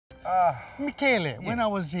Michele, when I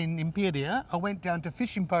was in Imperia, I went down to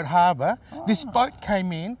Fishing Boat Harbour. This boat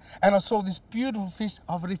came in and I saw this beautiful fish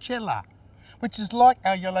of Richella, which is like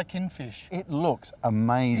our yellow kingfish. It looks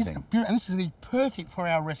amazing. It's beautiful, and this is perfect for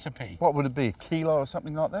our recipe. What would it be, a kilo or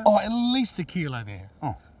something like that? Oh, at least a kilo there.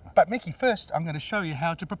 Oh. But Mickey, first I'm going to show you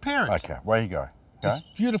how to prepare it. Okay, where you go? This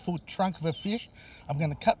beautiful trunk of a fish, I'm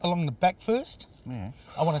going to cut along the back first. Yeah.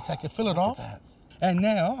 I want to take a fillet off. And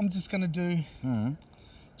now I'm just going to do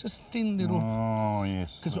just thin little... Oh,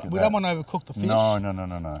 yes. Because we don't want to overcook the fish.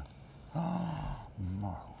 No.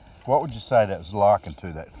 What would you say that was likened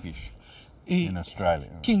to, that fish in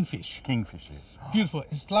Australia? Kingfish. Kingfish, yeah. Beautiful.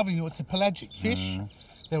 It's lovely. It's a pelagic fish.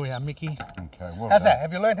 There we are, Mickey. Okay, well How's done. that?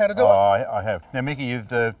 Have you learned how to do it? I have. Now, Mickey, you've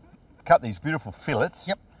cut these beautiful fillets.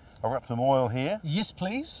 Yep. I've got some oil here. Yes,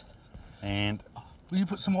 please. And will you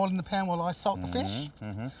put some oil in the pan while I salt the fish?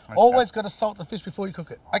 Okay. Always got to salt the fish before you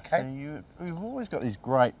cook it. Okay. So you've always got these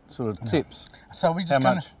great sort of tips. So we just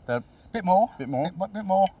going to... Bit more. Bit more? Bit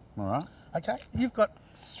more. All right. Okay. You've got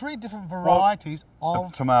 3 different varieties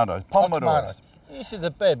of tomatoes. Pomodoro. This is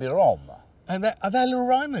the baby Roma. And are they little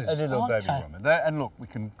Romas? A little baby Roma. And look, we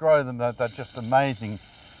can grow them. They're just amazing.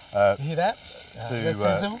 You hear that?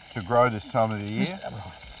 To grow this time of the year.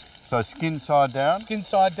 So skin side down. Skin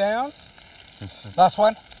side down. Last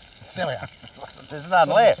one. There we are. There's none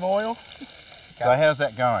left. Some oil. So how's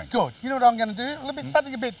that going? Good. You know what I'm going to do?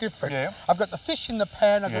 Something a bit different. Yeah. I've got the fish in the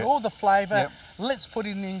pan. I've got all the flavour. Yep. Let's put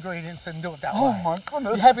in the ingredients and do it that way. Oh my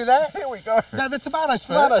goodness. You happy with that? Here we go. No, the tomatoes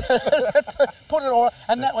first. Put it all,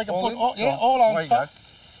 and that way we can put all on top.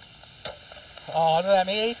 Oh, look at that,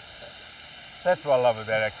 me. That's what I love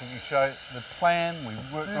about our cooking show. The plan we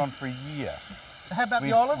worked on for a year. How about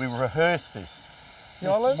the olives? We rehearsed this.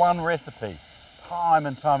 Olives? One recipe, time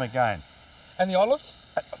and time again. And the olives?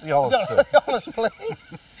 The olives too. The olives,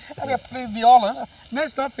 please. I'm going to put in the olives.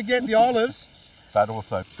 Let's not forget the olives. But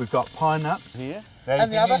also, we've got pine nuts here. Now,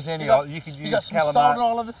 and the other? You can use got some salted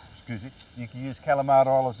olives. Excuse me. You can use Kalamata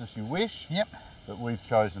olives if you wish. Yep. But we've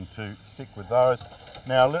chosen to stick with those.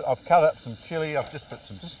 Now, I've cut up some chilli. I've just put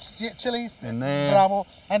some chilies in there. Bravo.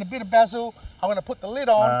 And a bit of basil. I'm going to put the lid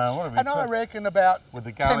on. And I reckon about with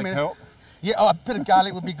the garlic 10 minutes. help? Yeah, a bit of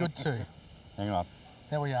garlic would be good too. Hang on.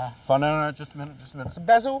 There we are. No, just a minute. Some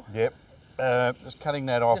basil? Yep. Just cutting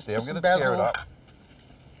that off there. I'm going to tear it up.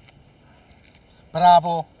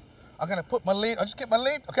 Bravo. I'm going to put my lid. I'll just get my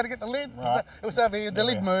lid. I've got to get the lid. Right. It was over here. The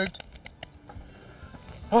lid moved.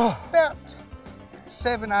 About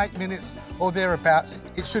 7-8 minutes or thereabouts,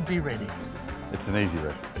 it should be ready. It's an easy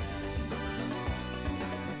recipe.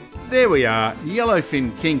 There we are,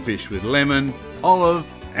 yellowfin kingfish with lemon, olive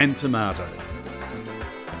and tomato.